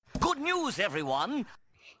news, everyone.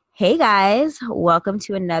 Hey guys, welcome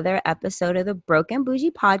to another episode of the Broken Bougie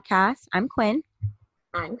podcast. I'm Quinn.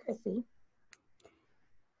 I'm Chrissy.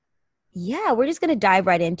 Yeah, we're just gonna dive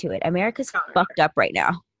right into it. America's fucked up right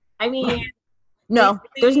now. I mean, no,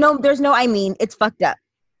 there's no. I mean, it's fucked up.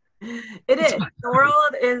 It is. The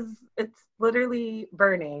world it's literally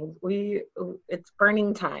burning. It's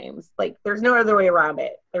burning times. Like, there's no other way around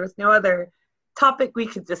it. There's no other topic we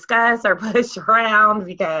could discuss or push around,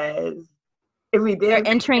 because if we did, we're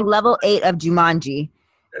entering level 8 of Jumanji.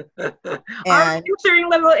 And entering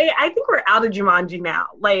level 8. I think we're out of Jumanji now.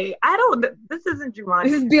 Like, this isn't Jumanji.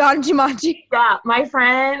 This is beyond Jumanji. Yeah, my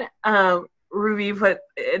friend Ruby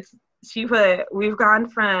we've gone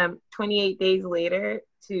from 28 Days Later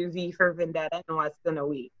to V for Vendetta in less than a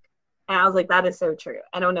week. And I was like, that is so true.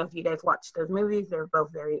 I don't know if you guys watched those movies. They're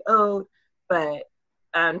both very old, but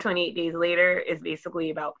 28 Days Later is basically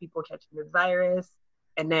about people catching this virus.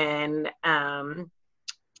 And then,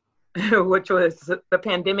 which was the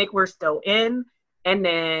pandemic we're still in. And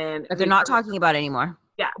then... But they're not talking about it anymore.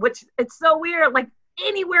 Yeah, which it's so weird. Like,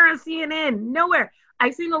 anywhere on CNN, nowhere.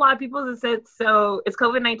 I've seen a lot of people that said, so is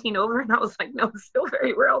COVID-19 over? And I was like, no, it's still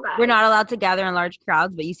very real, guys. We're not allowed to gather in large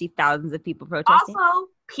crowds, but you see thousands of people protesting. Also,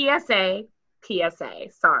 PSA,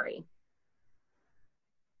 sorry.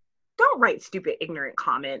 Don't write stupid, ignorant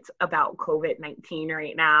comments about COVID-19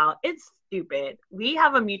 right now. It's stupid. We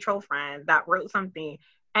have a mutual friend that wrote something,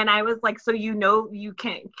 and I was like, so you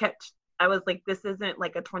can't catch. I was like, this isn't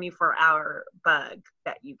like a 24-hour bug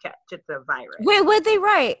that you catch. It's a virus. Wait, what'd they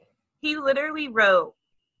write? He literally wrote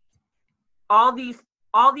all these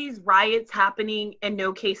riots happening and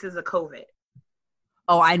no cases of COVID.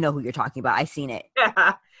 Oh, I know who you're talking about. I've seen it.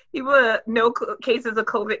 Yeah. He put no cases of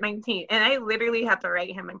COVID-19. And I literally have to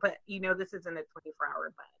write him and put, this isn't a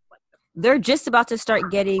 24-hour bug. They're just about to start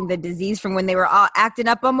getting the disease from when they were all acting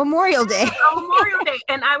up on Memorial Day. On Memorial Day.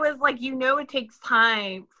 And I was like, it takes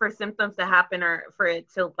time for symptoms to happen or for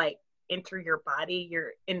it to like enter your body.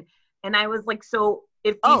 And I was like, so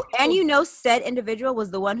if said individual was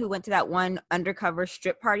the one who went to that one undercover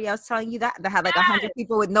strip party I was telling you that had like 100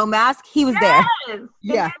 people with no mask. He was there.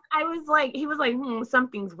 Yeah. I was like, he was like,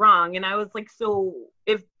 something's wrong. And I was like, so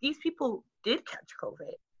if these people did catch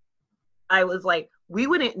COVID, I was like, we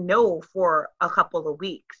wouldn't know for a couple of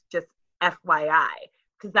weeks, just FYI,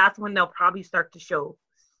 because that's when they'll probably start to show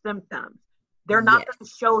symptoms. They're not going to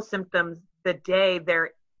show symptoms the day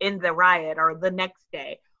they're in the riot or the next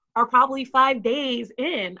day, or probably 5 days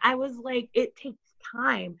in. I was like, it takes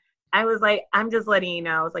time. I was like, I'm just letting you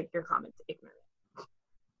know. I was like, your comment's ignorant.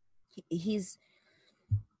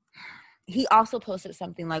 He also posted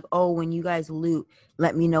something like, oh, when you guys loot,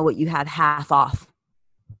 let me know what you have half off.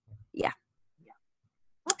 Yeah.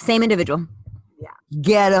 Same individual. Yeah.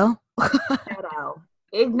 Ghetto.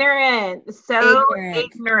 Ignorant. So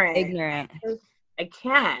ignorant. I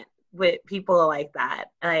can't with people like that.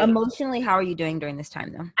 Like, emotionally, how are you doing during this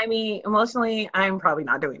time, though? I mean, emotionally, I'm probably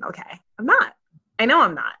not doing okay. I'm not. I know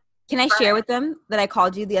I'm not. Can I share with them that I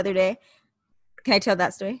called you the other day? Can I tell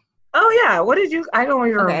that story? Oh, yeah. What did you... I don't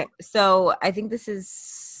even remember. Okay, so I think this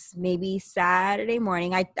is maybe Saturday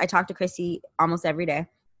morning. I talk to Chrissy almost every day.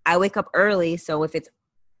 I wake up early, so if it's,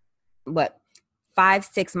 5,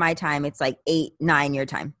 6 my time, it's like 8, 9 your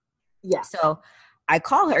time. Yeah. So I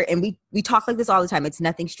call her, and we talk like this all the time. It's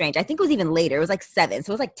nothing strange. I think it was even later. It was like 7, so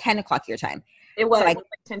it was like 10 o'clock your time. It was, so like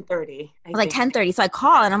 10:30. It was like 10:30. So I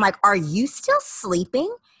call, and I'm like, are you still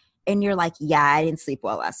sleeping? And you're like, yeah, I didn't sleep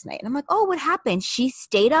well last night. And I'm like, oh, what happened? She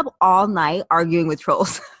stayed up all night arguing with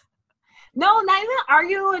trolls. No, not even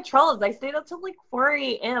arguing with trolls. I stayed up till like 4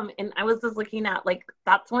 a.m. and I was just looking at, like,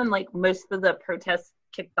 that's when like most of the protests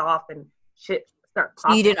kicked off and shit started.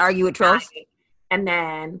 So you didn't argue with trolls? And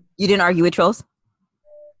then... You didn't argue with trolls?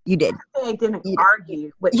 You did. I didn't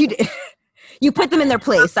argue with You did. You put them in their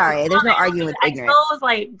place. Sorry. There's no arguing with ignorance. I was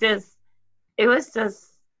like, it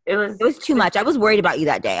was too much. I was worried about you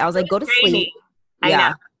that day. I was like, go to sleep.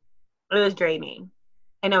 Yeah. It was draining.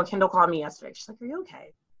 I know Kendall called me yesterday. She's like, are you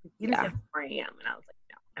okay? You didn't get 4 a.m. And I was like,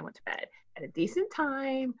 no, I went to bed at a decent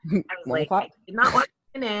time. I was like, I did not watch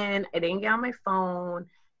it in. I didn't get on my phone.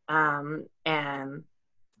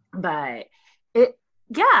 But it's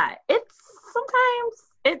sometimes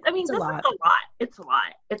this is a lot. It's a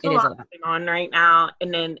lot. It's a lot going on right now.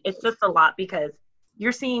 And then it's just a lot because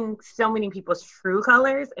you're seeing so many people's true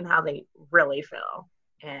colors and how they really feel.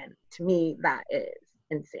 And to me, that is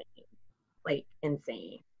insane. Like,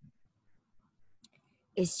 insane.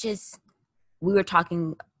 It's just, we were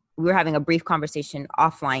having a brief conversation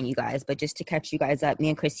offline, you guys, but just to catch you guys up, me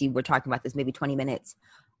and Chrissy were talking about this maybe 20 minutes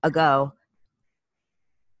ago.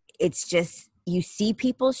 It's just, you see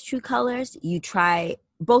people's true colors.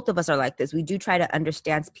 Both of us are like this. We do try to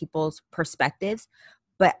understand people's perspectives,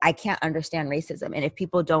 but I can't understand racism. And if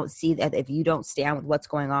people don't see that, if you don't stand with what's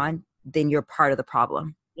going on, then you're part of the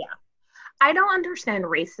problem. Yeah. I don't understand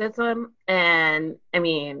racism. And I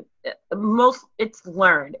mean, it's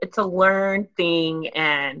learned. It's a learned thing.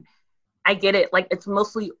 And I get it. Like, it's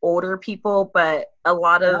mostly older people, but a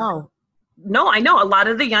lot of, I know a lot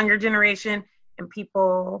of the younger generation and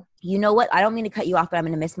people. You know what? I don't mean to cut you off, but I'm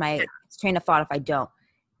going to miss my train of thought if I don't.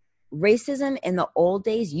 Racism in the old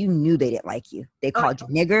days, you knew they didn't like you. They called you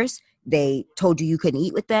niggers. They told you couldn't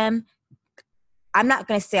eat with them. I'm not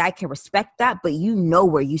going to say I can respect that, but you know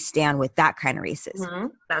where you stand with that kind of racism. Mm-hmm.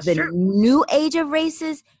 That's the true. New age of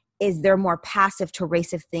races is they're more passive to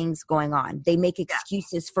racist things going on. They make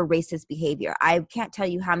excuses for racist behavior. I can't tell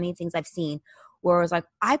you how many things I've seen where it was like,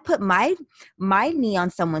 I put my knee on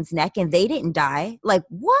someone's neck and they didn't die. Like,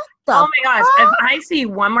 what the Oh my gosh, if I see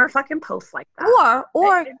one more fucking post like that.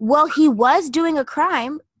 Or well, he was doing a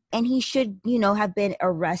crime and he should, have been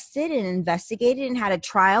arrested and investigated and had a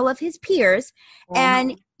trial of his peers. Mm-hmm.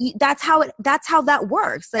 And that's how that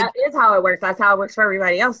works. Like, that is how it works. That's how it works for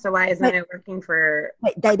everybody else. So why isn't it working for?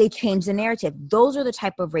 They change the narrative. Those are the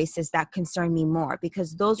type of racists that concern me more,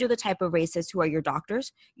 because those are the type of racists who are your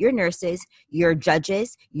doctors, your nurses, your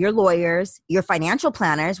judges, your lawyers, your financial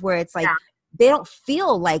planners, where it's like they don't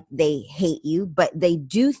feel like they hate you, but they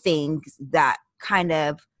do things that kind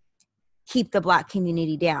of keep the Black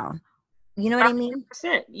community down. You know what I mean?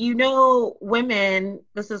 100%. Women,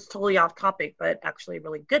 this is totally off topic, but actually a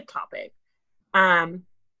really good topic.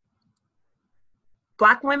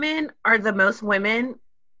 Black women are the most women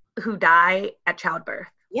who die at childbirth.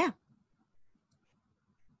 Yeah.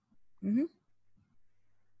 Mm-hmm.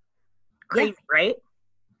 Crazy, right?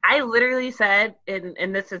 I literally said,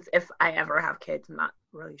 and this is if I ever have kids, I'm not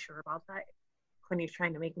really sure about that. Quinny's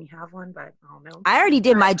trying to make me have one, but I don't know. I already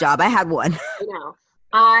did my job. I had one.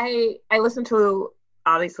 I listen to,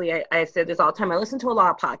 obviously, I said this all the time, I listen to a lot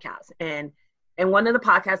of podcasts, and one of the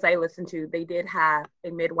podcasts I listened to, they did have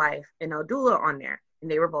a midwife and a doula on there,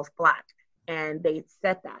 and they were both Black, and they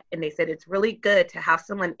said that, and they said it's really good to have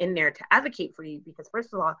someone in there to advocate for you, because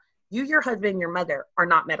first of all, you, your husband, your mother are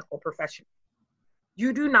not medical professionals.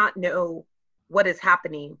 You do not know what is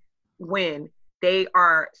happening when they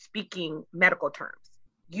are speaking medical terms.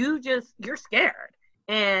 You're scared,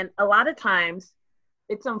 and a lot of times,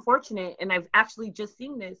 it's unfortunate, and I've actually just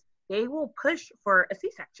seen this, they will push for a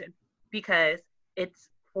C-section because it's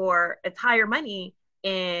higher money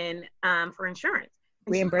for insurance.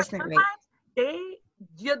 And reimbursement rate.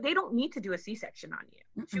 They don't need to do a C-section on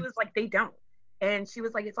you. Mm-hmm. She was like, they don't. And she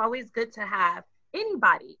was like, it's always good to have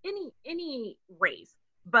anybody, any race,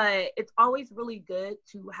 but it's always really good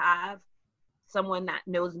to have someone that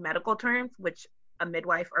knows medical terms, which a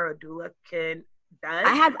midwife or a doula can.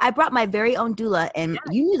 I brought my very own doula, and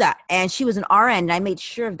you knew that, and she was an RN, and I made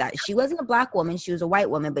sure of that. She wasn't a Black woman; she was a white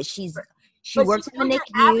woman, but she worked in the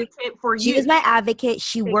NICU. She was my advocate.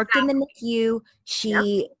 She worked in the NICU.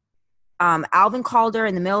 She, Alvin called her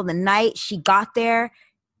in the middle of the night. She got there.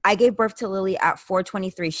 I gave birth to Lily at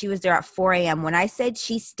 4:23. She was there at 4 a.m. When I said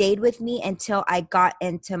she stayed with me until I got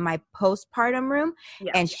into my postpartum room,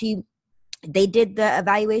 and they did the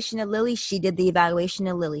evaluation of Lily. She did the evaluation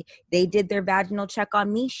of Lily. They did their vaginal check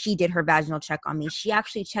on me. She did her vaginal check on me. She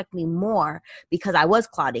actually checked me more because I was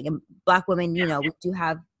clotting. And Black women, we do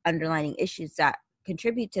have underlying issues that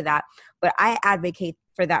contribute to that. But I advocate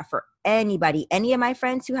for that for anybody. Any of my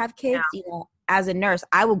friends who have kids, as a nurse,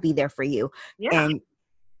 I will be there for you. Yeah. And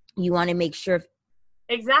you want to make sure.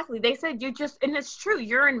 Exactly. They said and it's true,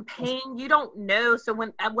 you're in pain, you don't know. So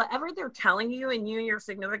when whatever they're telling you, and you and your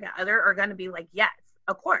significant other are going to be like, yes,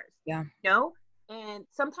 of course. Yeah. No. And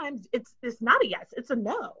sometimes it's not a yes, it's a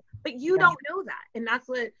no, but you don't know that. And that's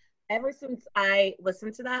what, ever since I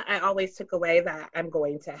listened to that, I always took away that I'm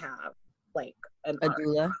going to have like a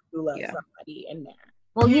doula, somebody in there.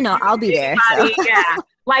 Well, I'll be there. So. Yeah.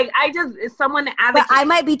 Like, someone to advocate. But I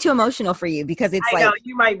might be too emotional for you because it's I know,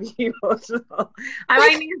 you might be emotional. I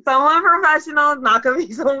might need someone professional, not going to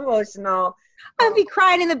be so emotional. I'll be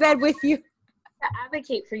crying in the bed with you. To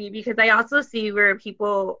advocate for you, because I also see where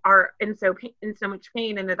people are in so much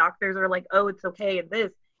pain, and the doctors are like, oh, it's okay, and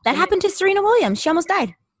this. That happened to Serena Williams. She almost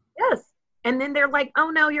died. Yes. And then they're like, oh,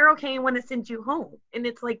 no, you're okay, and want to send you home. And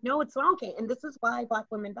it's like, no, it's not okay. And this is why Black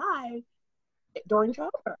women die during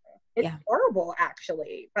childbirth. It's horrible,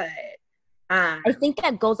 actually, but I think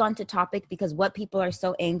that goes on to topic because what people are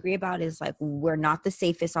so angry about is like, we're not the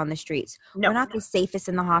safest on the streets. We're not the safest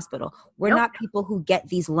in the hospital. We're not people who get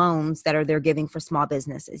these loans that they're giving for small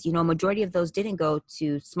businesses. You know, majority of those didn't go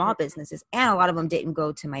to small businesses, and a lot of them didn't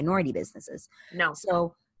go to minority businesses. No.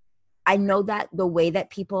 So I know that the way that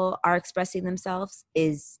people are expressing themselves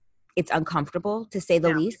it's uncomfortable, to say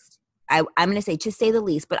the least. I'm going to say, to say the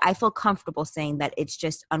least, but I feel comfortable saying that it's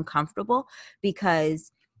just uncomfortable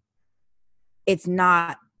because it's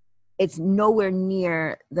nowhere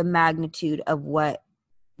near the magnitude of what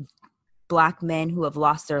Black men who have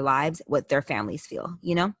lost their lives, what their families feel,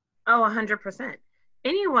 you know? Oh, 100%.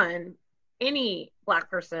 Any Black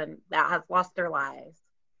person that has lost their lives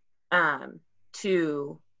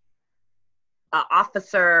to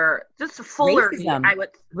officer, just foolery. I would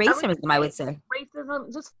say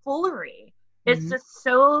racism, just foolery. It's just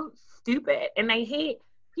so stupid, and I hate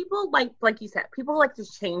people like you said. People like to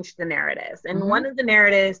change the narratives, and one of the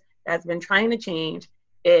narratives that's been trying to change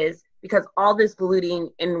is because all this looting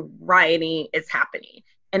and rioting is happening,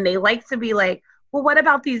 and they like to be like, well, what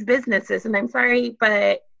about these businesses? And I'm sorry,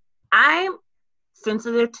 but I'm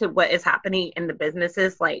sensitive to what is happening in the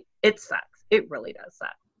businesses. Like, it sucks. It really does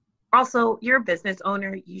suck. Also, you're a business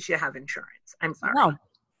owner. You should have insurance. I'm sorry. No.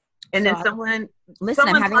 And then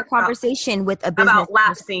I'm having a conversation with a business about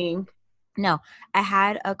lapsing. No, I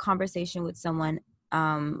had a conversation with someone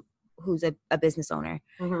who's a business owner,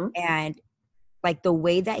 and like the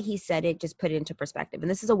way that he said it just put it into perspective. And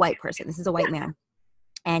this is a white person. This is a white man.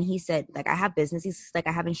 And he said, like, I have business. He's like,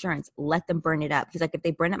 I have insurance. Let them burn it up. He's like, if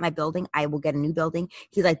they burn up my building, I will get a new building.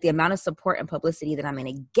 He's like, the amount of support and publicity that I'm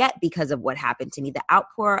going to get because of what happened to me, the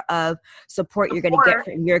outpour of support you're going to get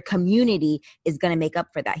from your community is going to make up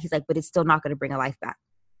for that. He's like, but it's still not going to bring a life back.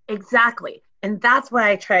 Exactly. And that's what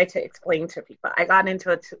I try to explain to people. I got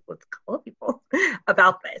into it with a couple of people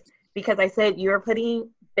about this because I said, you're putting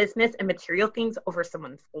business and material things over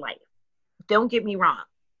someone's life. Don't get me wrong.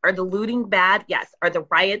 Are the looting bad? Yes. Are the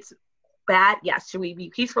riots bad? Yes. Should we be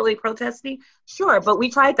peacefully protesting? Sure, but we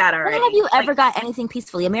tried that already. When have you ever got anything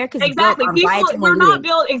peacefully? America's built on rioting. We're not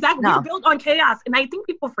built exactly. No. We're built on chaos, and I think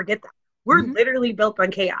people forget that we're literally built on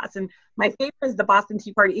chaos. And my favorite is the Boston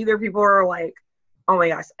Tea Party. Either people are like, "Oh my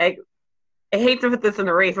gosh, I hate to put this in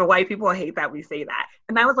the race," but white people hate that we say that.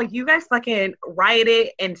 And I was like, "You guys fucking rioted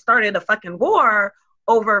and started a fucking war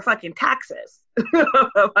over fucking taxes."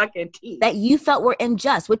 Fucking tea. That you felt were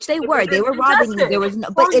unjust, which they were. They were robbing you. There was no,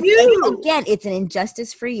 but it's an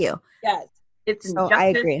injustice for you. Yes, it's injustice I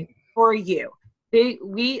agree. For you.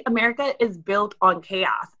 America is built on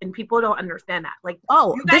chaos, and people don't understand that. Like,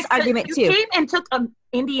 this argument too. You came and took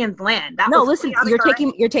Indians' land. Listen,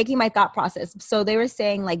 you're taking my thought process. So they were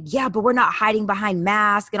saying like, yeah, but we're not hiding behind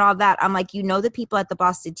masks and all that. I'm like, the people at the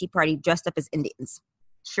Boston Tea Party dressed up as Indians.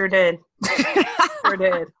 Sure did. Sure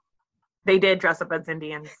did. They did dress up as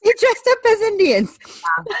Indians. You dressed up as Indians.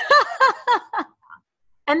 Yeah.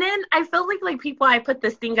 And then I felt like people, I put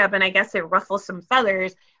this thing up and I guess it ruffled some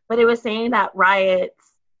feathers, but it was saying that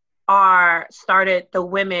riots started the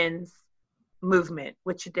women's movement,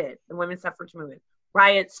 which it did. The women's suffrage movement.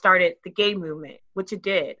 Riots started the gay movement, which it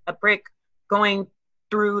did. A brick going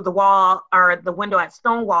through the wall or the window at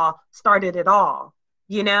Stonewall started it all.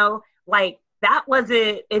 Like that was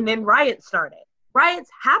it. And then riots started. Riots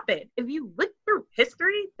happen. If you look through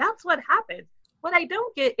history, that's what happens. What I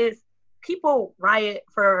don't get is people riot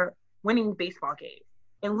for winning baseball games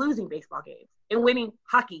and losing baseball games and winning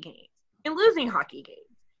hockey games and losing hockey games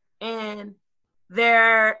and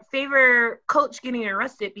their favorite coach getting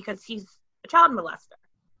arrested because he's a child molester.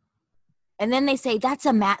 And then they say that's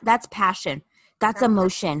passion. That's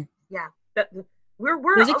emotion. Yeah. We're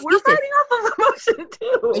fighting off of emotion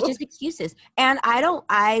too. It's just excuses. And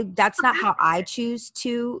that's not how I choose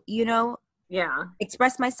to,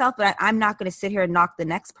 express myself, but I'm not going to sit here and knock the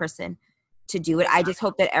next person to do it. I just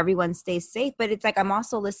hope that everyone stays safe. But it's like, I'm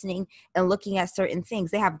also listening and looking at certain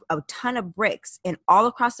things. They have a ton of bricks and all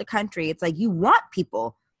across the country. It's like, you want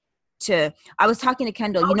people to, I was talking to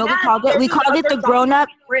Kendall, we called it the grown up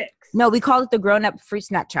bricks. No, we called it the grown up fruit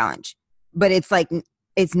snack challenge, but it's like,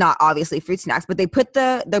 it's not obviously fruit snacks, but they put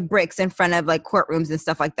the bricks in front of like courtrooms and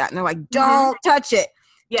stuff like that. And they're like, don't touch it.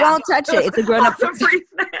 Yeah. Don't touch it. It's a grown up.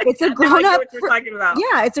 It's a grown up.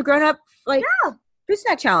 Yeah. It's a grown up fruit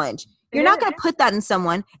snack challenge. You're not going to put that in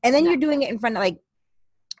someone. And then you're doing it in front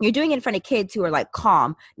of kids who are like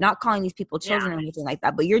calm, not calling these people children or anything like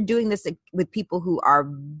that. But you're doing this with people who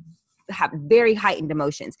have very heightened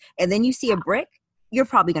emotions. And then you see a brick, you're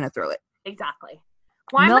probably going to throw it. Exactly.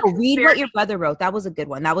 Well, read what your brother wrote. That was a good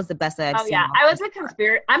one. That was the best that I've seen.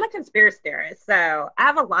 I'm a conspiracy theorist, so I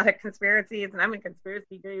have a lot of conspiracies, and I'm in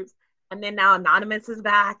conspiracy groups. And then now Anonymous is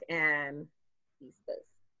back, and he's this.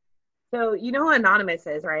 So you know who Anonymous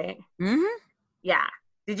is, right? Mm-hmm. Yeah.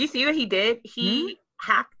 Did you see what he did? He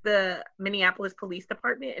hacked the Minneapolis Police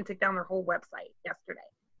Department and took down their whole website yesterday,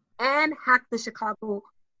 and hacked the Chicago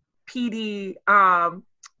PD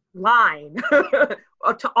line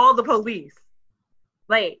to all the police.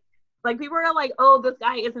 Like people are like, oh, this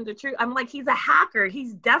guy isn't the truth. I'm like, he's a hacker.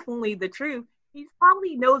 He's definitely the truth. He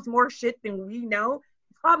probably knows more shit than we know.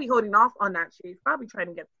 He's probably holding off on that shit. He's probably trying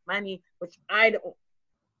to get money, which I don't.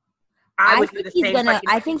 I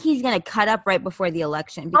think he's gonna cut up right before the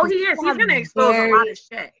election. Oh, he is. He's gonna expose a lot of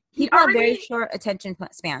shit. People have very short attention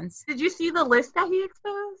spans. Did you see the list that he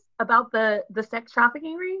exposed about the sex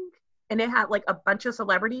trafficking ring? And it had like a bunch of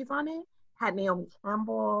celebrities on it. It had Naomi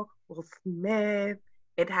Campbell, Will Smith.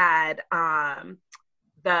 It had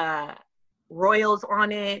the Royals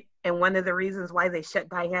on it. And one of the reasons why they shut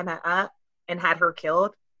Diana up and had her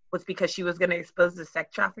killed was because she was going to expose the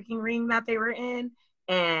sex trafficking ring that they were in.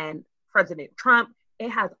 And President Trump. It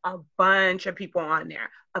has a bunch of people on there,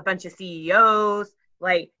 a bunch of CEOs.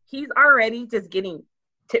 Like, he's already just getting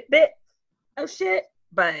tidbits of shit,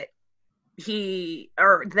 but I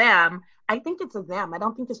think it's a them. I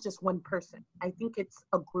don't think it's just one person. I think it's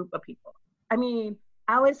a group of people. I mean,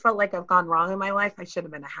 I always felt like I've gone wrong in my life. I should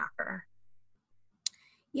have been a hacker.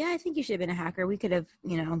 Yeah, I think you should have been a hacker. We could have,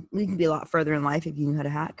 we could be a lot further in life if you knew how to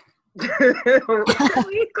hack.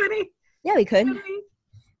 Could he? Yeah, we could.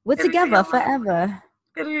 We're together forever.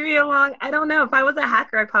 Could we be along? I don't know. If I was a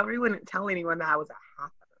hacker, I probably wouldn't tell anyone that I was a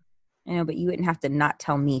hacker. I know, but you wouldn't have to not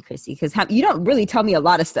tell me, Chrissy, because you don't really tell me a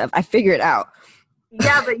lot of stuff. I figure it out.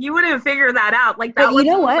 Yeah, but you wouldn't figure that out. Like, that you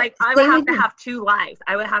know what? Like, I would have to have two lives.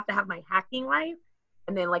 I would have to have my hacking life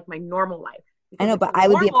and then, like, my normal life. Because I know, but I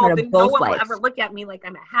would be a part of both lives. No one will ever look at me like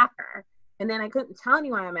I'm a hacker. And then I couldn't tell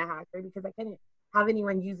anyone I'm a hacker because I couldn't have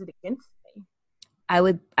anyone use it against me. I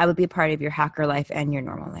would be a part of your hacker life and your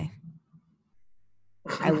normal life.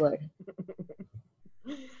 I would.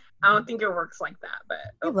 I don't think it works like that, but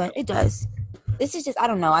okay. It does. This is just, I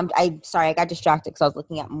don't know. I'm sorry. I got distracted because I was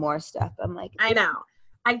looking at more stuff. I'm like, I know.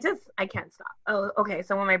 I can't stop. Oh, okay.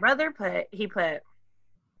 So when my brother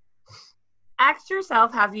ask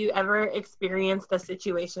yourself, have you ever experienced a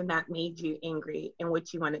situation that made you angry in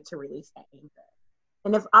which you wanted to release that anger?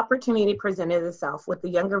 And if opportunity presented itself, would the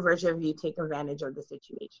younger version of you take advantage of the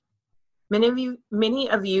situation? Many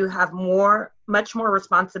of you have much more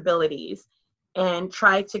responsibilities and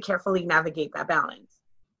try to carefully navigate that balance.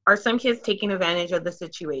 Are some kids taking advantage of the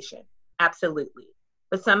situation? Absolutely.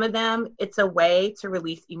 But some of them, it's a way to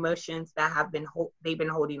release emotions that they've been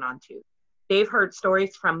holding on to. They've heard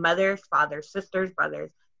stories from mothers, fathers, sisters, brothers,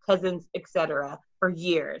 cousins, etc. for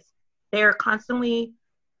years. They are constantly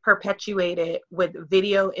perpetuated with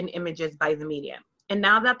video and images by the media. And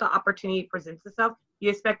now that the opportunity presents itself, you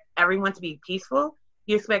expect everyone to be peaceful.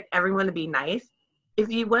 You expect everyone to be nice. If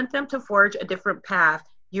you want them to forge a different path,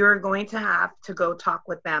 you're going to have to go talk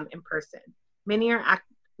with them in person. Many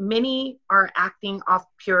are acting off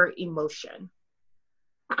pure emotion.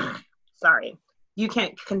 Sorry. You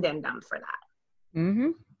can't condemn them for that. Mm-hmm.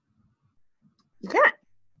 You can't.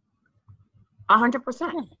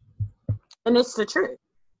 100%. And it's the truth.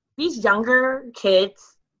 These younger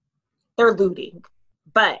kids, they're looting.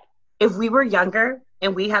 But if we were younger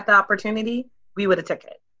and we had the opportunity, we would have took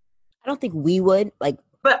it. I don't think we would,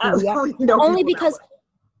 but only because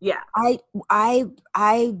yeah,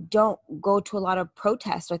 I don't go to a lot of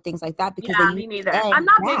protests or things like that because me neither. I'm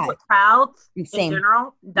not big with crowds in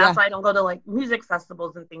general. That's why I don't go to like music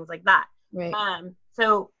festivals and things like that. Right.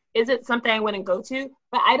 So is it something I wouldn't go to?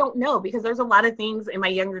 But I don't know, because there's a lot of things in my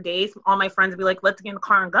younger days. All my friends would be like, let's get in the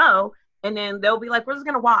car and go. And then they'll be like, we're just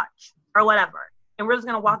going to watch or whatever. And we're just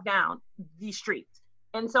going to walk down these streets.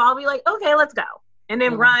 And so I'll be like, okay, let's go. And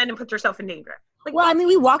then run and put yourself in danger. Like, well, I mean,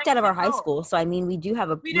 we walked out of our high school. So, I mean, we do have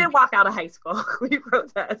We didn't walk out of high school. We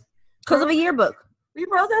protest. Because of a yearbook. We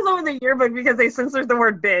protest over the yearbook because they censored the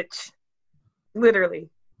word bitch. Literally.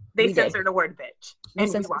 They censored the word bitch. They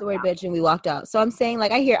censored the word bitch and we walked out. So I'm saying,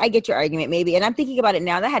 like, I get your argument maybe. And I'm thinking about it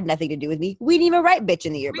now. That had nothing to do with me. We didn't even write bitch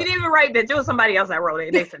in the yearbook. We didn't even write bitch. It was somebody else that wrote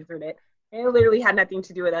it. They censored it. It literally had nothing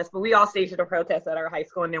to do with us. But we all staged a protest at our high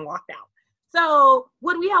school and then walked out. So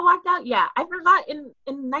would we have walked out? Yeah. I forgot in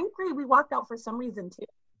ninth grade, we walked out for some reason too.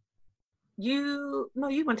 You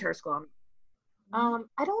went to her school.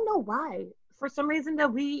 I don't know why. For some reason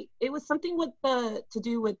it was something to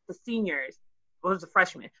do with the seniors. It was a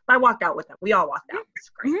freshman. But I walked out with them. We all walked out. It's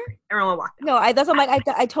great. Mm-hmm. Everyone walked out. No, that's what I'm like.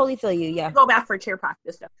 I totally feel you. Yeah. I go back for cheer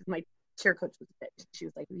practice stuff because my cheer coach was a bitch. She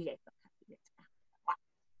was like, we guys don't have to get to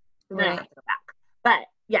that. Then I have to go back. But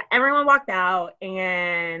Yeah, everyone walked out,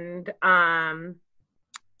 and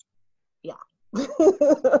yeah.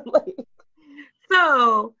 Like,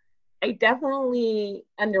 so I definitely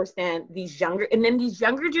understand these younger, and then these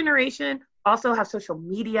younger generation also have social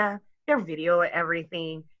media, their video,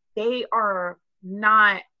 everything. They are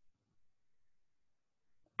not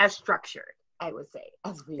as structured, I would say,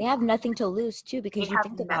 as we They have nothing to lose too, because you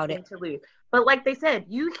think about it. To lose. But like they said,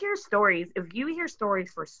 you hear stories. If you hear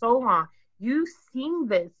stories for so long, you've seen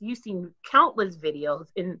this. You've seen countless videos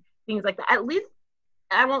and things like that. At least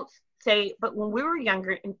I won't say, but when we were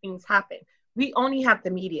younger and things happened, we only have the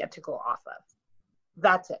media to go off of.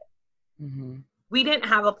 That's it. Mm-hmm. We didn't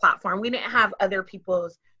have a platform. We didn't have other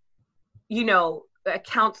people's,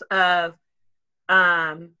 accounts of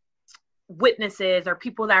witnesses or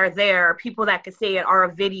people that are there, people that could say it are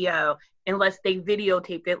a video, unless they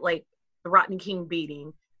videotaped it, like the Rodney King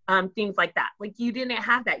beating, things like that. Like, you didn't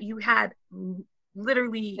have that. You had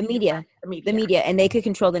literally the media, and they could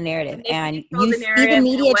control the narrative. And you see the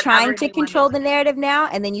media trying to control the narrative now,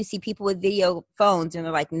 and then you see people with video phones, and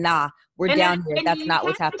they're like, "Nah, we're down here. That's not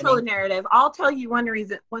what's happening." Control the narrative. I'll tell you one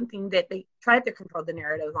thing that they tried to control the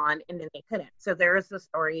narrative on, and then they couldn't. So there is a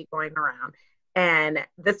story going around, and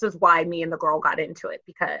this is why me and the girl got into it,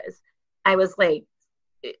 because I was like,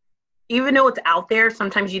 even though it's out there,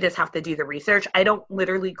 sometimes you just have to do the research. I don't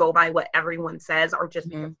literally go by what everyone says or just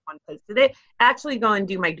because one posted it. I actually go and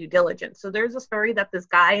do my due diligence. So there's a story that this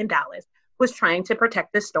guy in Dallas was trying to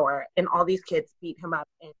protect the store, and all these kids beat him up,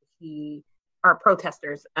 and or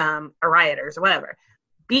protesters, or rioters or whatever,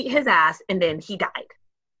 beat his ass, and then he died.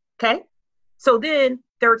 Okay? So then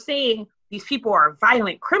they're saying these people are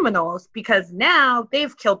violent criminals because now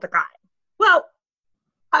they've killed the guy. Well,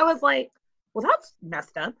 I was like, well, that's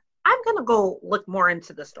messed up. I'm going to go look more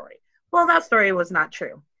into the story. Well, that story was not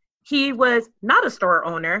true. He was not a store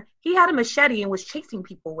owner. He had a machete and was chasing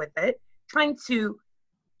people with it, trying to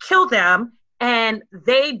kill them. And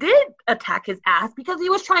they did attack his ass because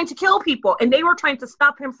he was trying to kill people, and they were trying to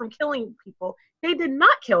stop him from killing people. They did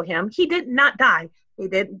not kill him. He did not die. They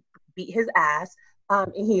did beat his ass,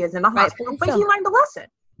 and he is in the hospital, but he learned a lesson.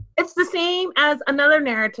 It's the same as another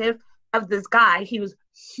narrative of this guy. He was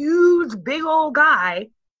huge, big old guy.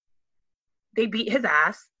 They beat his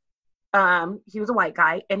ass. He was a white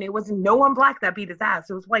guy, and it was no one black that beat his ass.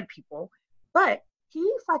 It was white people. But he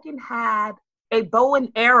fucking had a bow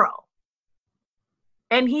and arrow,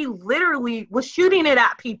 and he literally was shooting it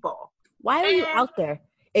at people. Why are you out there?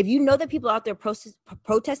 If you know that people are out there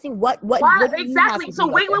protesting, what exactly? So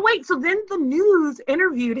wait. So then the news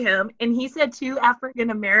interviewed him, and he said 2 African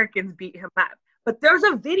Americans beat him up. But there's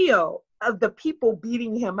a video of the people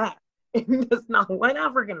beating him up. And there's not one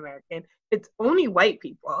African American. It's only white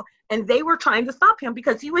people. And they were trying to stop him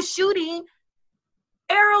because he was shooting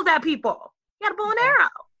arrows at people. He had a bow and arrow.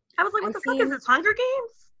 I was like, what the fuck is this, Hunger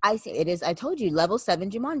Games? I see. It is. I told you, level 7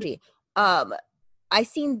 Jumanji. I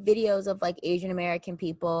seen videos of like Asian American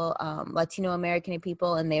people, Latino American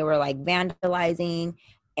people, and they were like vandalizing,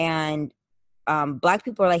 and black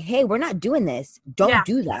people are like, hey, we're not doing this. Don't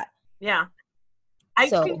do that. Yeah. I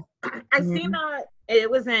seen that. It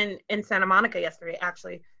was in Santa Monica yesterday,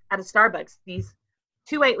 actually, at a Starbucks. These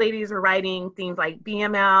 2 white ladies were writing things like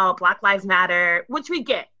BML, Black Lives Matter, which we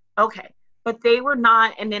get. Okay. But they were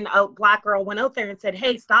not. And then a black girl went out there and said,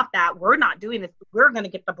 hey, stop that. We're not doing this. We're going to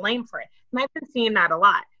get the blame for it. And I've been seeing that a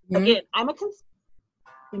lot. Mm-hmm. Again, I'm a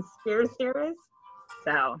conspiracy theorist.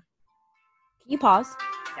 So. Can you pause?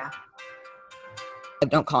 Yeah.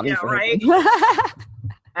 Don't call me for right?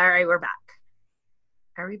 All right, we're back.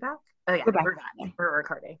 Are we back? Oh yeah, we're back. Yeah. We're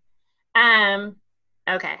recording.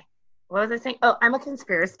 Okay. What was I saying? Oh, I'm a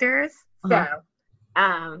conspiracy theorist. So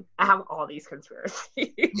I have all these conspiracies.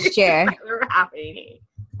 Sure. that are happening.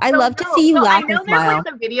 I love to see you laugh and smile.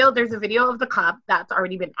 There's a video of the cop that's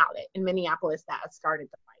already been outed in Minneapolis that started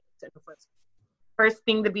the fight. So the first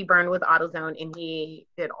thing to be burned was AutoZone, and he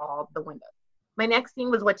did all the windows. My next thing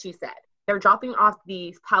was what you said. They're dropping off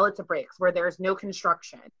these pallets of bricks where there's no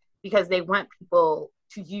construction because they want people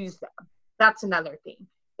to use them. That's another thing.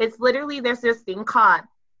 It's literally, there's this thing called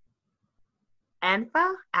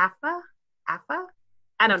AFA?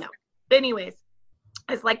 I don't know. But anyways,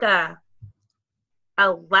 it's like a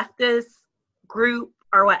leftist group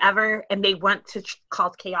or whatever, and they want to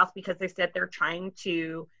cause chaos because they said they're trying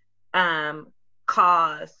to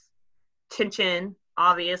cause tension,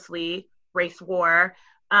 obviously, race war,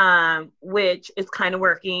 which is kind of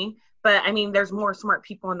working. But I mean, there's more smart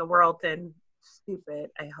people in the world than stupid,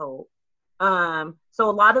 I hope. So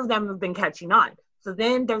a lot of them have been catching on. So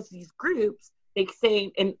then there's these groups, they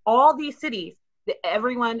say in all these cities that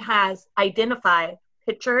everyone has identified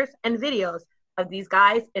pictures and videos of these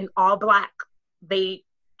guys in all black. They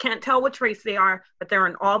can't tell which race they are, but they're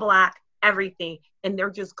in all black, everything. And they're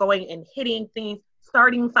just going and hitting things,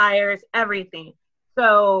 starting fires, everything.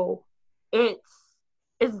 So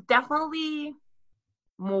it's definitely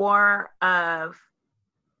more of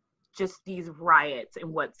just these riots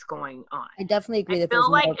and what's going on. I definitely agree. I feel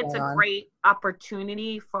like it's a great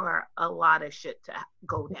opportunity for a lot of shit to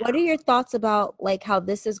go down. What are your thoughts about like how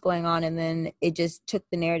this is going on and then it just took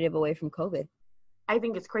the narrative away from COVID? I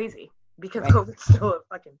think it's crazy because COVID's still a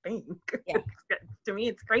fucking thing. Yeah. To me,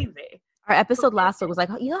 it's crazy. Our episode last week was like,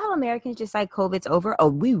 you know how Americans just like COVID's over? Oh,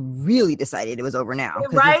 we really decided it was over now.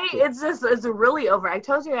 Right? It's really over. I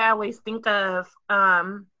told you I always think of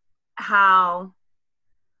how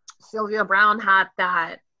Sylvia Browne had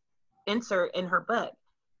that insert in her book.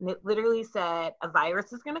 And it literally said, a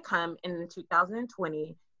virus is going to come in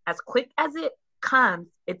 2020. As quick as it comes,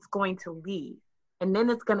 it's going to leave. And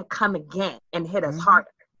then it's going to come again and hit us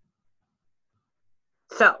harder.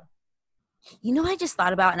 So. You know what I just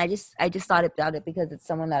thought about? And I just thought about it because it's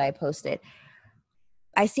someone that I posted.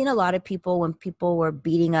 I seen a lot of people when people were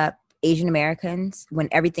beating up Asian Americans when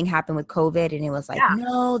everything happened with COVID, and it was like,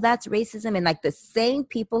 no, that's racism. And like the same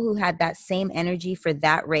people who had that same energy for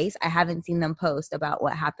that race, I haven't seen them post about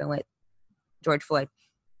what happened with George Floyd.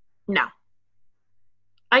 No.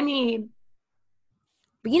 I mean,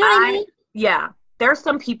 but you know what I mean? Yeah. There's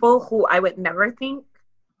some people who I would never think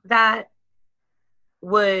that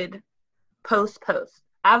would post.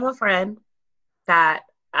 I have a friend that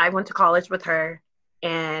I went to college with her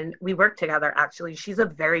and we worked together. Actually, she's a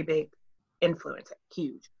very big influencer,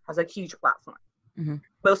 has a huge platform.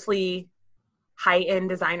 Mostly high-end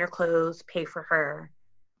designer clothes pay for her,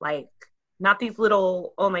 like not these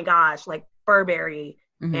little, oh my gosh, like Burberry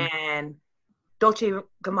and Dolce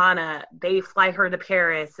 & Gabbana, they fly her to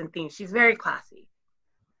Paris and things. She's very classy.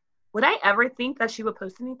 Would I ever think that she would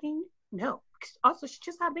post anything? No. Also, she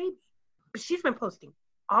just had a baby. But she's been posting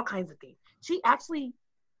all kinds of things. She actually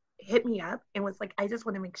hit me up and was like, I just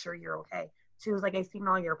want to make sure you're okay. She was like, I've seen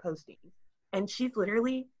all your postings. And she's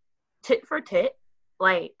literally tit for tit,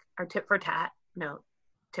 like, or tit for tat. No,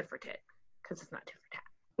 tit for tit, because it's not tit for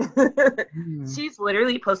tat. She's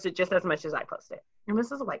literally posted just as much as I posted. And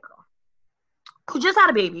this is a white girl who just had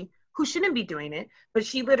a baby, who shouldn't be doing it. But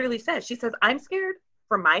she literally says, I'm scared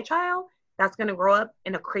for my child that's going to grow up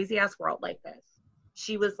in a crazy ass world like this.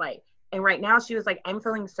 She was like, and right now she was like, I'm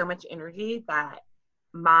feeling so much energy that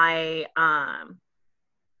my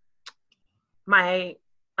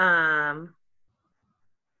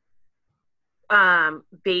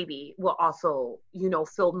baby will also,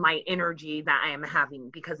 feel my energy that I am having,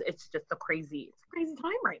 because it's just a crazy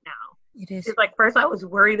time right now. It is. It's like, first I was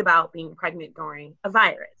worried about being pregnant during a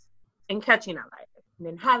virus and catching a virus and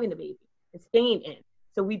then having a baby and staying in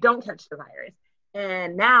so we don't catch the virus.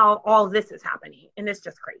 And now all this is happening and it's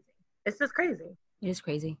just crazy. It's just crazy. It is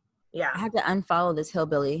crazy. Yeah. I had to unfollow this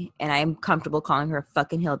hillbilly, and I'm comfortable calling her a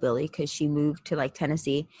fucking hillbilly because she moved to like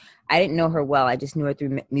Tennessee. I didn't know her well. I just knew her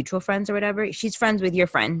through mutual friends or whatever. She's friends with your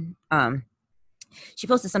friend. She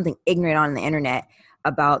posted something ignorant on the internet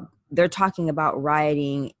about they're talking about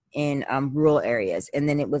rioting in rural areas. And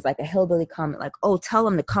then it was like a hillbilly comment like, oh, tell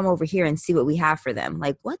them to come over here and see what we have for them.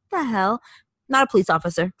 Like, what the hell? Not a police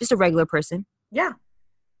officer, just a regular person. Yeah.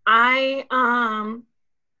 I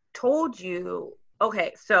told you,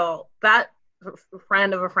 okay, so that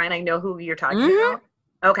friend of a friend, I know who you're talking about.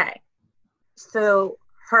 Okay. So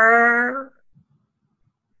her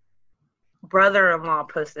brother-in-law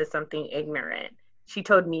posted something ignorant. She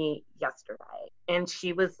told me yesterday. And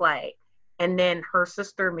she was like, and then her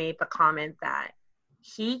sister made the comment that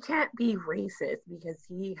he can't be racist because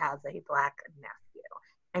he has a black nephew.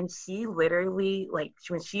 And she literally, like,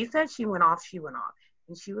 when she said she went off.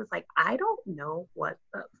 And she was like, I don't know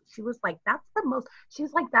she was like,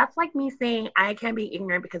 that's like me saying I can't be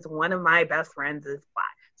ignorant because one of my best friends is black.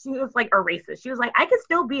 She was like a racist. She was like, I could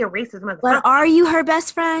still be a racist motherfucker. But are you her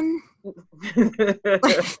best friend?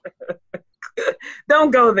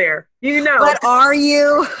 Don't go there. But are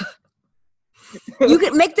you? You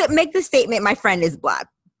can make the statement, my friend is black.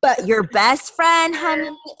 But your best friend, honey,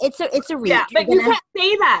 it's a reach. Yeah, but you can't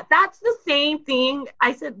say that. That's the same thing.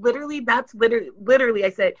 I said, literally, I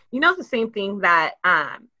said, the same thing that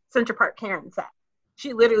Central Park Karen said.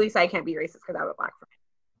 She literally said, I can't be racist because I have a black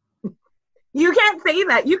friend. You can't say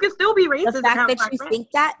that. You can still be racist. The fact that you think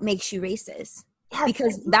that makes you racist. Yes,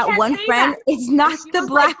 because that one friend is not the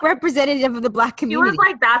black representative of the black community. She was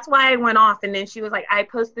like, that's why I went off. And then she was like, I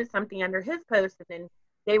posted something under his post, and then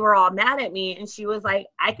they were all mad at me. And she was like,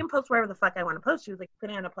 I can post wherever the fuck I want to post. She was like, put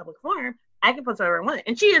it on a public forum. I can post wherever I want.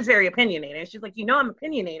 And she is very opinionated. She's like, I'm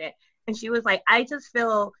opinionated. And she was like, I just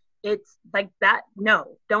feel it's like that.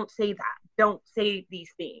 No, don't say that. Don't say these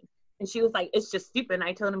things. And she was like, it's just stupid. And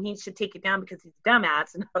I told him he should take it down because he's a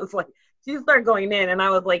dumbass. And I was like, she started going in, and I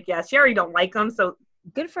was like, yeah, she already don't like him. So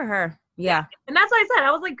good for her. Yeah. And that's what I said.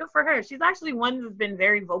 I was like, good for her. She's actually one who's been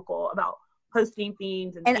very vocal about posting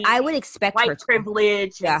things. And I would expect white her to.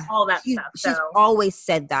 privilege and all that stuff. She's always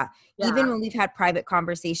said that. Yeah. Even when we've had private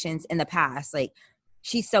conversations in the past, like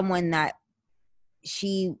she's someone that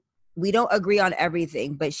we don't agree on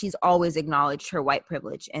everything, but she's always acknowledged her white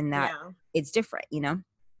privilege and that it's different, you know?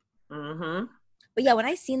 Mm-hmm. But yeah, when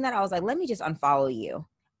I seen that, I was like, let me just unfollow you.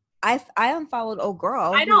 I unfollowed old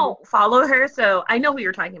girl. I don't follow her, so I know who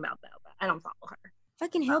you're talking about, though, but I don't follow her.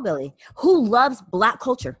 Fucking hillbilly who loves Black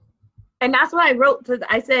culture. And that's what I wrote.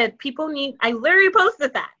 I said, I literally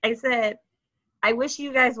posted that. I said, I wish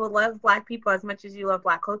you guys would love Black people as much as you love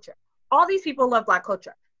Black culture. All these people love Black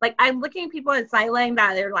culture. Like, I'm looking at people in Silang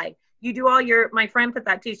that they're like, you do all my friend put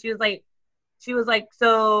that too. She was like,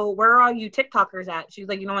 so where are all you TikTokers at? She was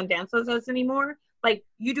like, you don't want to dance with us anymore? Like,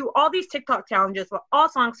 you do all these TikTok challenges with all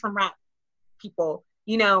songs from rap people,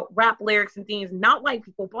 you know, rap lyrics and things, not white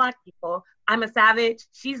people, Black people. I'm a savage.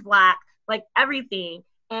 She's Black, like everything.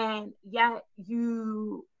 And yet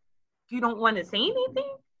you don't want to say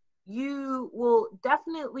anything. You will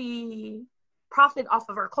definitely profit off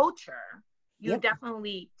of our culture. You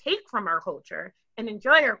definitely take from our culture and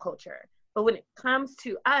enjoy our culture. But when it comes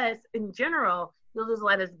to us in general, you'll just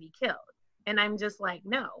let us be killed. And I'm just like,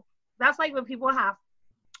 no. That's like when people have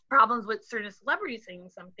problems with certain celebrities saying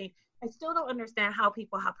something. I still don't understand how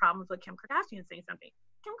people have problems with Kim Kardashian saying something.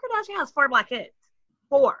 Kim Kardashian has 4 Black kids.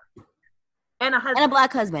 4. And a husband. And a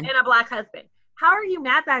Black husband. And a Black husband. How are you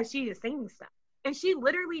mad that she is saying stuff? And she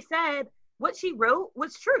literally said what she wrote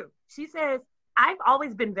was true. She says, I've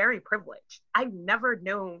always been very privileged. I've never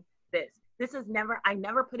known this. I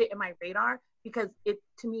never put it in my radar because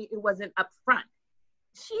to me, it wasn't upfront.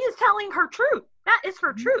 She is telling her truth. That is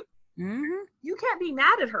her truth. Mm-hmm. You can't be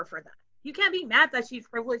mad at her for that. You can't be mad that she's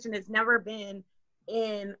privileged and has never been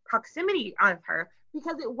in proximity of her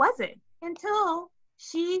because it wasn't until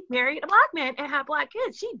she married a Black man and had Black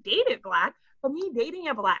kids. She dated Black, but me dating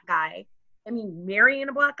a Black guy, marrying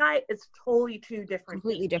a Black guy is totally two different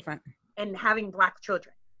Completely things. Different. And having Black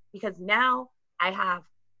children, because now I have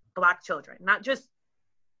Black children, not just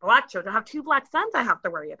Black children. I have 2 Black sons I have to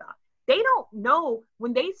worry about. They don't know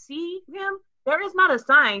when they see him. There is not a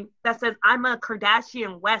sign that says I'm a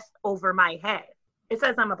Kardashian West over my head. It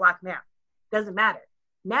says I'm a Black male. Doesn't matter.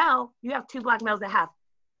 Now you have 2 Black males that have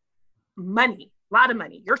money, a lot of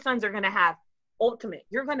money. Your sons are going to have ultimate.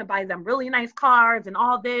 You're going to buy them really nice cars and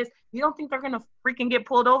all this. You don't think they're going to freaking get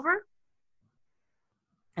pulled over?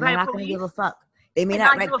 And they're not going to give a fuck. They may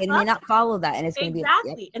not follow that, and it's going to be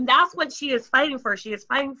exactly. And that's what she is fighting for. She is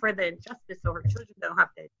fighting for the injustice so her children don't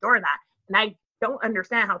have to endure that. And I don't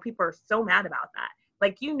understand how people are so mad about that.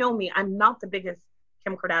 Like, you know me, I'm not the biggest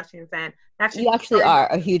Kim Kardashian fan. Actually, you actually are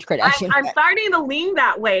a huge Kardashian fan. I'm starting to lean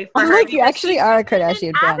that way for her. Like, you actually are a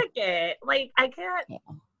Kardashian fan. Advocate. Like, I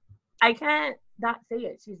can't not say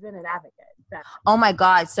it. She's been an advocate. So. Oh my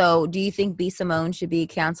God. So do you think B. Simone should be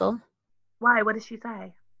canceled? Why? What did she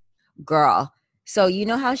say? Girl. So you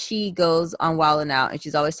know how she goes on Wild 'N Out and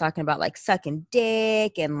she's always talking about like sucking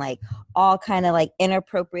dick and like all kind of like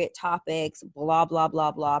inappropriate topics, blah, blah,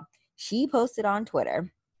 blah, blah. She posted on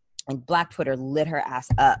Twitter, and Black Twitter lit her ass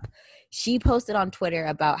up. She posted on Twitter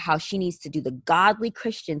about how she needs to do the godly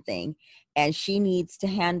Christian thing and she needs to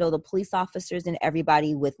handle the police officers and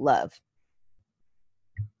everybody with love.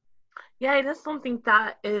 Yeah, I just don't think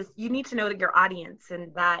that is, you need to know that your audience,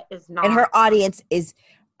 and that is not. And her audience is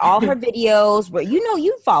all her videos where, you know,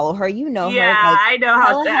 you follow her, you know her. Yeah, like, I know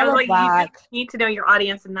how I was like, you need to know your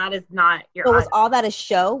audience, and that is not your audience. So is all that a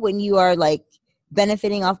show when you are like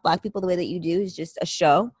benefiting off Black people the way that you do is just a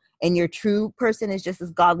show, and your true person is just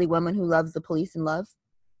this godly woman who loves the police and love?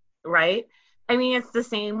 Right. I mean, it's the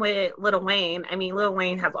same with Lil Wayne. I mean, Lil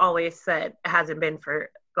Wayne has always said it hasn't been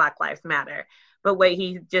for Black Lives Matter. But what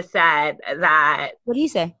he just said that... What did he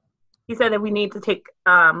say? He said that we need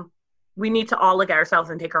to all look at ourselves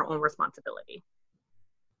and take our own responsibility.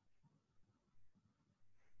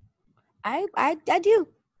 I do.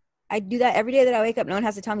 I do that every day that I wake up. No one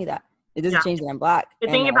has to tell me that. It doesn't change that I'm Black. The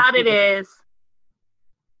thing about it is,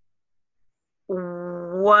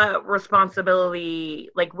 what responsibility,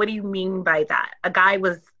 like, what do you mean by that? A guy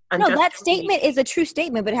was... No, that statement is a true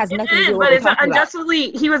statement, but it has nothing to do with what we're talking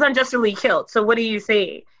about. He was unjustly killed. So what do you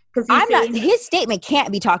say? His statement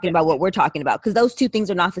can't be talking about what we're talking about, because those two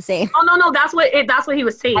things are not the same. Oh no, that's what he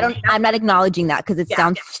was saying. I'm not acknowledging that because it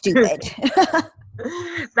sounds stupid.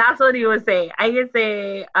 That's what he was saying. I can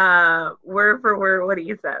say word for word what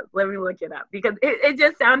he says. Let me look it up because it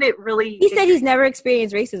just sounded really. He said he's never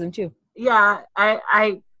experienced racism too. Yeah,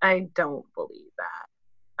 I don't believe that.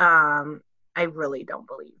 I really don't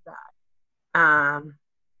believe that.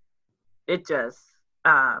 It just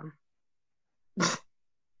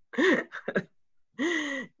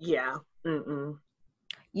yeah. Mm-mm.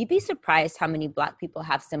 You'd be surprised how many Black people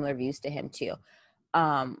have similar views to him too.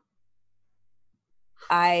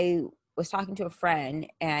 I was talking to a friend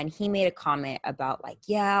and he made a comment about like,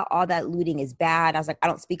 yeah, all that looting is bad. I was like, I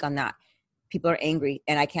don't speak on that. People are angry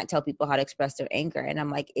and I can't tell people how to express their anger. And I'm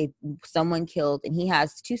like, if someone killed, and he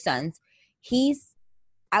has 2 sons,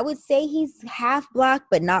 I would say he's half Black,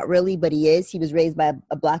 but not really, but he is. He was raised by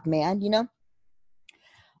a Black man, you know?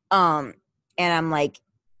 And I'm like,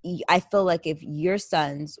 I feel like if your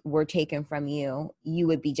sons were taken from you, you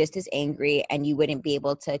would be just as angry and you wouldn't be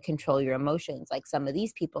able to control your emotions like some of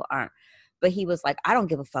these people aren't. But he was like, I don't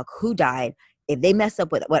give a fuck who died. If they mess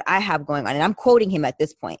up with what I have going on, and I'm quoting him at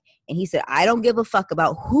this point, and he said, I don't give a fuck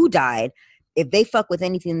about who died. If they fuck with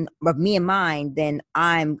anything of me and mine, then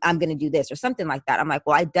I'm going to do this or something like that. I'm like,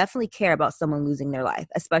 well, I definitely care about someone losing their life,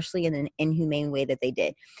 especially in an inhumane way that they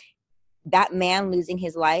did. That man losing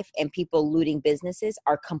his life and people looting businesses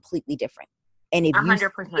are completely different. And if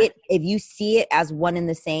 100%. If you see it as one and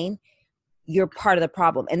the same, you're part of the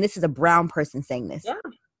problem. And this is a brown person saying this. Yeah.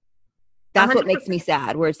 That's 100%. What makes me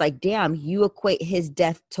sad, where it's like, damn, you equate his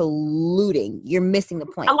death to looting. You're missing the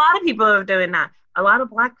point. A lot of people are doing that. A lot of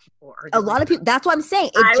Black people are doing a lot of people. That's what I'm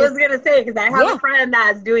saying. I was going to say, because I have a friend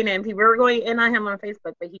that's doing it, and people were going in on him on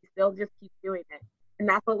Facebook, but he still just keeps doing it. And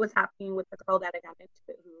that's what was happening with the girl that I got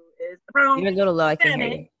into, who is brown. You're a little low. I can hear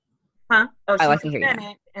you. Huh? Oh, I can hear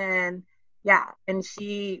you. And yeah, and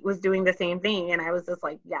she was doing the same thing, and I was just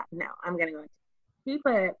like, yeah, no, I'm gonna go.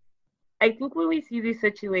 But I think when we see these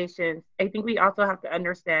situations, I think we also have to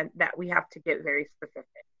understand that we have to get very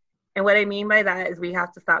specific. And what I mean by that is we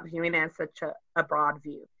have to stop viewing it as such a broad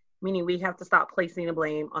view, meaning we have to stop placing the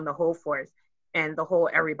blame on the whole force and the whole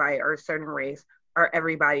everybody or a certain race or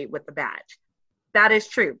everybody with the badge. That is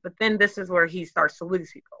true. But then this is where he starts to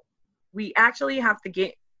lose people. We actually have to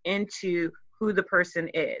get into who the person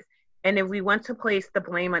is. And if we want to place the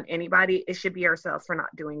blame on anybody, it should be ourselves for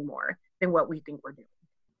not doing more than what we think we're doing.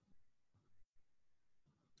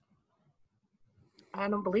 I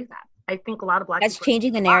don't believe that. I think a lot of Black people. That's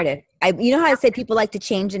changing the narrative. You know how I say people like to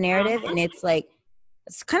change the narrative? And it's like,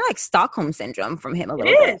 it's kind of like Stockholm syndrome from him a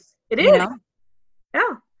little bit. It is. You know?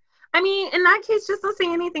 Yeah. I mean, in that case, just don't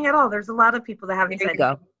say anything at all. There's a lot of people that haven't said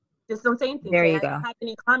anything. Just don't say anything. There you go. I don't have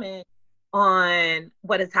any comment on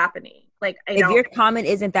what is happening. Like, if your comment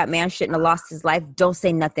isn't that man shouldn't have lost his life, don't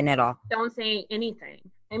say nothing at all. Don't say anything.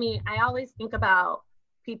 I mean, I always think about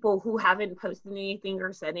people who haven't posted anything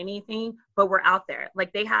or said anything, but were out there.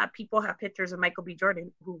 Like people have pictures of Michael B.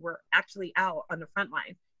 Jordan who were actually out on the front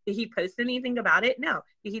line. Did he post anything about it? No.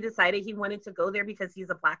 Did he decided he wanted to go there because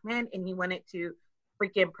he's a Black man and he wanted to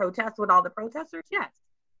freaking protest with all the protesters? Yes.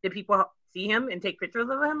 Did people see him and take pictures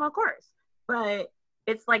of him? Of course. But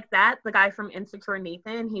it's like that. The guy from Insecure,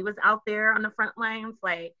 Nathan, he was out there on the front lines,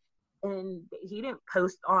 like, and he didn't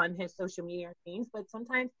post on his social media things, but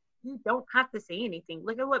sometimes you don't have to say anything.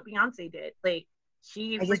 Look at what Beyonce did. Like,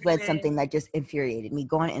 I just read something that just infuriated me.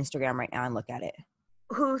 Go on Instagram right now and look at it.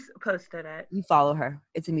 Who's posted it? You follow her.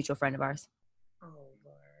 It's a mutual friend of ours. Oh,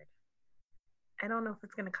 Lord. I don't know if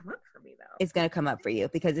it's going to come up for me, though. It's going to come up for you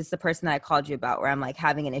because it's the person that I called you about where I'm, like,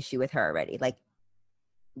 having an issue with her already. Like,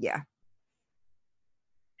 yeah.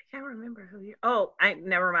 I can't remember who you... Oh,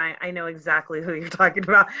 never mind. I know exactly who you're talking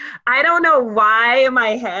about. I don't know why in my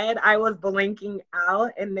head I was blinking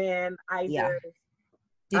out and then Did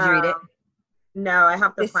you read it? No, I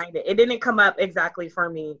have to find it. It didn't come up exactly for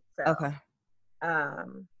me. So. Okay.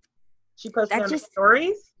 She posted on her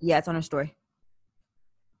stories? Yeah, it's on her story.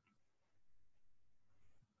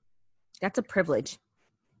 That's a privilege.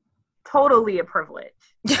 Totally a privilege.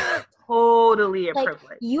 Totally a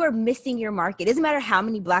privilege. You are missing your mark. It doesn't matter how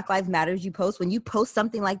many Black Lives Matters you post. When you post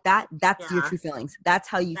something like that, that's your true feelings. That's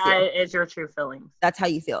how you feel. That is your true feelings. That's how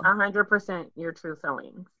you feel. 100% your true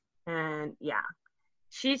feelings. And yeah,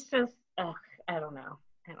 she's just, I don't know.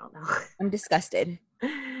 I'm disgusted.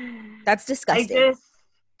 That's disgusting.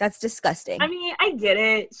 That's disgusting. I mean, I get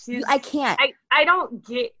it. I can't. I don't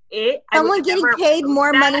get it. Someone getting paid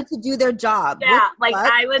more money to do their job. Yeah,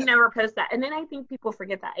 I would never post that. And then I think people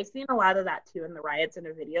forget that. I've seen a lot of that too in the riots and the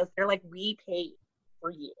videos. They're like, we pay for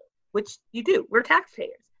you, which you do. We're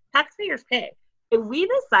taxpayers. Taxpayers pay. If we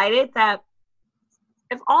decided that,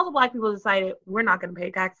 if all the Black people decided we're not going to pay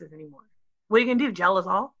taxes anymore, what are you going to do? Jail us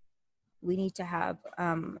all? we need to have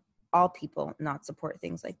all people not support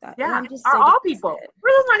things like that. Yeah, all people. We're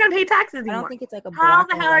just not going to pay taxes anymore. I don't think it's like a how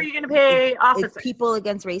the hell are you going to pay officers? It's people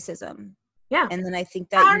against racism. Yeah, and then I think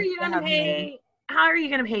that how are you going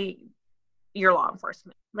to pay your law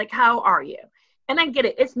enforcement? Like, how are you? And I get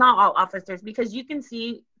it. It's not all officers, because you can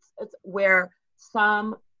see where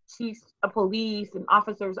some chiefs of police and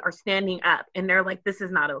officers are standing up and they're like, this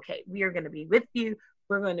is not okay. We are going to be with you.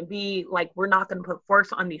 We're going to be like, we're not going to put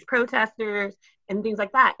force on these protesters and things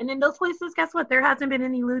like that. And in those places, guess what? There hasn't been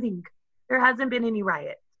any looting. There hasn't been any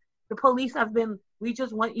riots. The police have been, we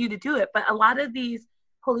just want you to do it. But a lot of these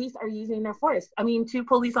police are using their force. I mean, 2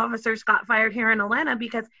 police officers got fired here in Atlanta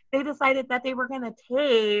because they decided that they were going to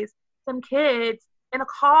tase some kids in a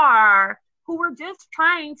car who were just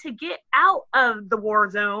trying to get out of the war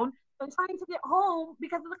zone and trying to get home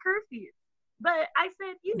because of the curfew. But I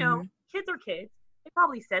said, kids are kids. They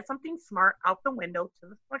probably said something smart out the window to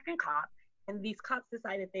the fucking cop, and these cops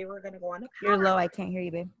decided they were going to go on a power You're low. trip. I can't hear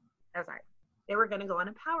you, babe. That's right. They were going to go on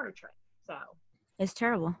a power trip. So it's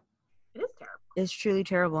terrible. It is terrible. It's truly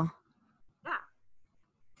terrible. Yeah.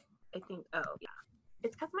 I think,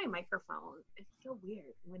 it's because my microphone is so weird.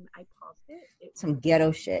 When I paused it. Some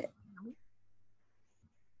ghetto shit.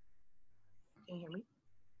 Can you hear me?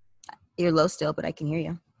 You're low still, but I can hear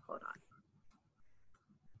you. Hold on.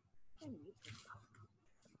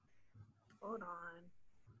 Hold on.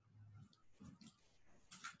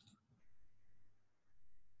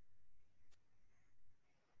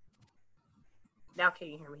 Now can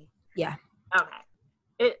you hear me? Yeah. Okay.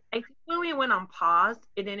 I think when we went on pause,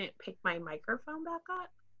 it didn't pick my microphone back up.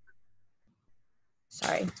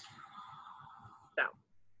 Sorry. So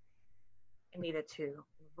I needed to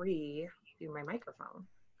redo my microphone.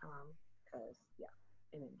 Because it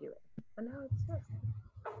didn't do it. But now it's here.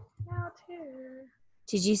 Now it's here.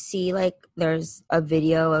 Did you see, like, there's a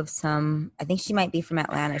video of I think she might be from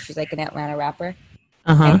Atlanta. She's like an Atlanta rapper.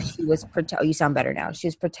 And she was, you sound better now. She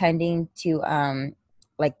was pretending to,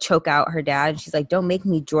 like, choke out her dad. She's like, don't make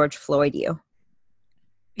me George Floyd you.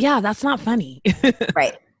 Yeah, that's not funny.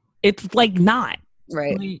 Right. It's, like, not.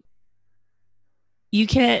 Right. Like, you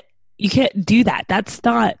can't do that. That's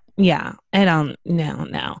not, I don't,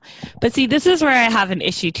 no. But see, this is where I have an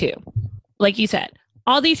issue, too. Like you said,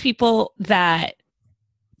 all these people that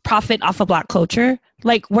profit off of Black culture,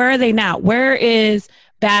 like, where are they now? Where is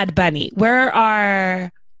Bad Bunny? Where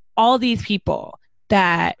are all these people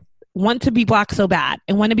that want to be Black so bad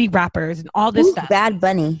and want to be rappers and all this stuff? Bad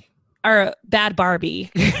Bunny? Or Bad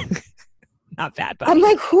Barbie. Not Bad Bunny. I'm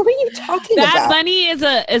like, who are you talking about? Bad Bunny is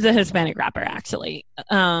a Hispanic rapper, actually.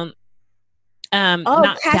 Not Catch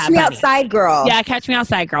Bad Me Bunny. Outside Girl. Yeah, Catch Me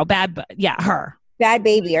Outside Girl. Her. Bad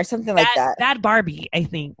Baby or something like that. Bad Barbie, I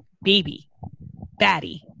think. Baby.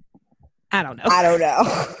 Baddie. I don't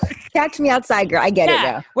know. Catch Me Outside Girl. I get it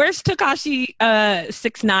now. Where's Tekashi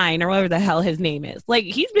 6ix9ine or whatever the hell his name is? Like,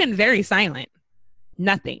 he's been very silent.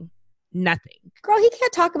 Nothing. Girl, he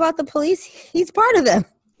can't talk about the police. He's part of them.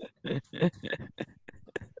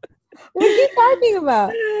 What are you talking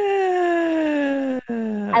about?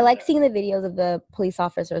 I like seeing the videos of the police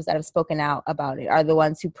officers that have spoken out about it. Are the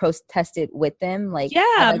ones who protested with them? Like,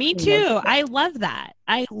 yeah, me too. I love that.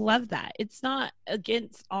 It's not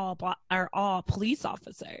against all police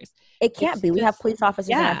officers. It can't be. We have police officers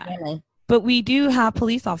in our family, but we do have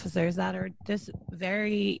police officers that are just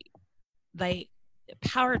very, like,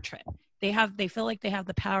 power trip. They feel like they have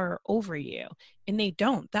the power over you, and they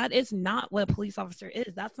don't. That is not what a police officer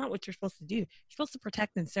is. That's not what you're supposed to do. You're supposed to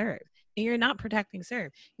protect and serve, and you're not protecting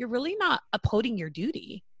serve. You're really not upholding your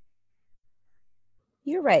duty.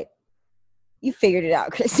 You're right. You figured it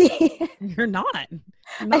out, Chrissy. You're not.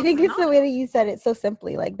 No, I think it's the way that you said it so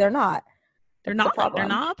simply. Like, they're not. They're not. They're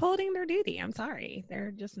not upholding their duty. I'm sorry.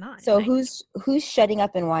 They're just not. So who's shutting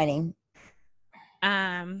up and whining?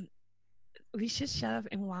 We should shut up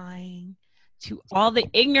and whine to all the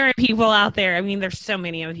ignorant people out there. I mean, there's so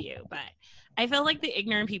many of you, but I feel like the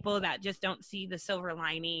ignorant people that just don't see the silver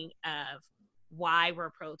lining of why we're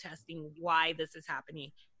protesting, why this is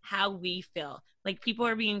happening, how we feel. Like, people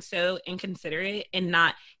are being so inconsiderate and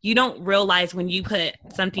you don't realize when you put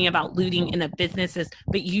something about looting in the businesses,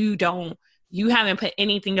 but you haven't put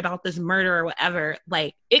anything about this murder or whatever.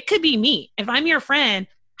 Like, it could be me. If I'm your friend,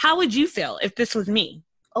 how would you feel if this was me?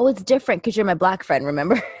 Oh, it's different because you're my Black friend,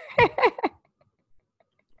 remember?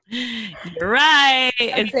 You're right.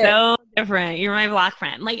 It's so different. You're my Black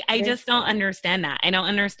friend. Like, I just don't understand that. I don't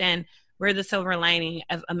understand where the silver lining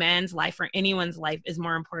of a man's life or anyone's life is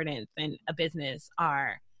more important than a business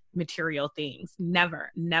or material things. Never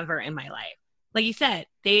in my life. Like you said,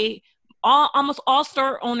 almost all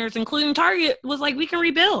store owners, including Target, was like, we can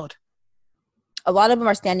rebuild. A lot of them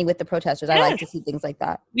are standing with the protesters. Yes. I like to see things like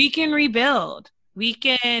that. We can rebuild. We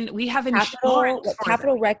have insurance.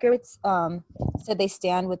 Capitol Records said they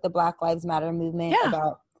stand with the Black Lives Matter movement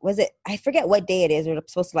about, was it, I forget what day it is, or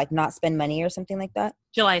supposed to like not spend money or something like that.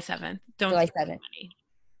 July 7th. July 7th. Money.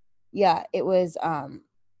 Yeah, it was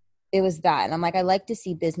that. And I'm like, I like to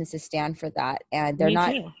see businesses stand for that. And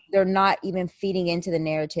they're not even feeding into the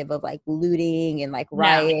narrative of like looting and like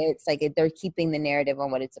riots. No. Like they're keeping the narrative on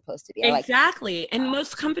what it's supposed to be. Exactly. And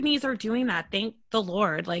most companies are doing that. Thank the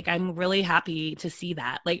Lord. Like, I'm really happy to see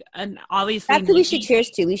that. Like, and obviously that's what we should cheers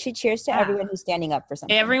to. We should cheers to everyone who's standing up for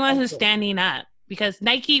something. Everyone who's standing up, because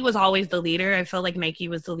Nike was always the leader. I feel like Nike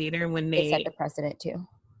was the leader when they set the precedent too.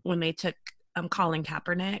 When they took Colin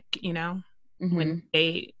Kaepernick, you know, when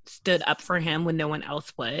they stood up for him when no one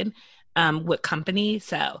else would, with company.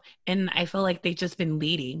 So, and I feel like they've just been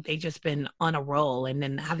leading. They've just been on a roll. And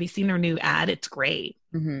then have you seen their new ad? It's great.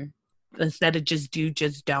 Instead of just do,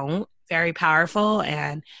 just don't. Very powerful.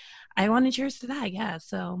 And I want to cheers to that. Yeah.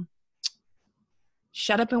 So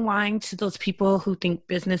shut up and whine to those people who think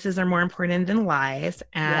businesses are more important than lives.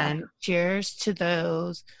 And cheers to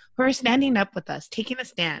those who are standing up with us, taking a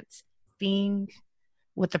stance, being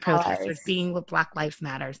with the protesters, being with Black Lives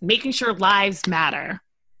Matters, making sure lives matter,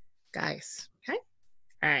 guys. Okay.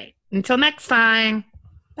 All right. Until next time.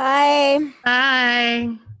 Bye.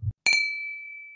 Bye.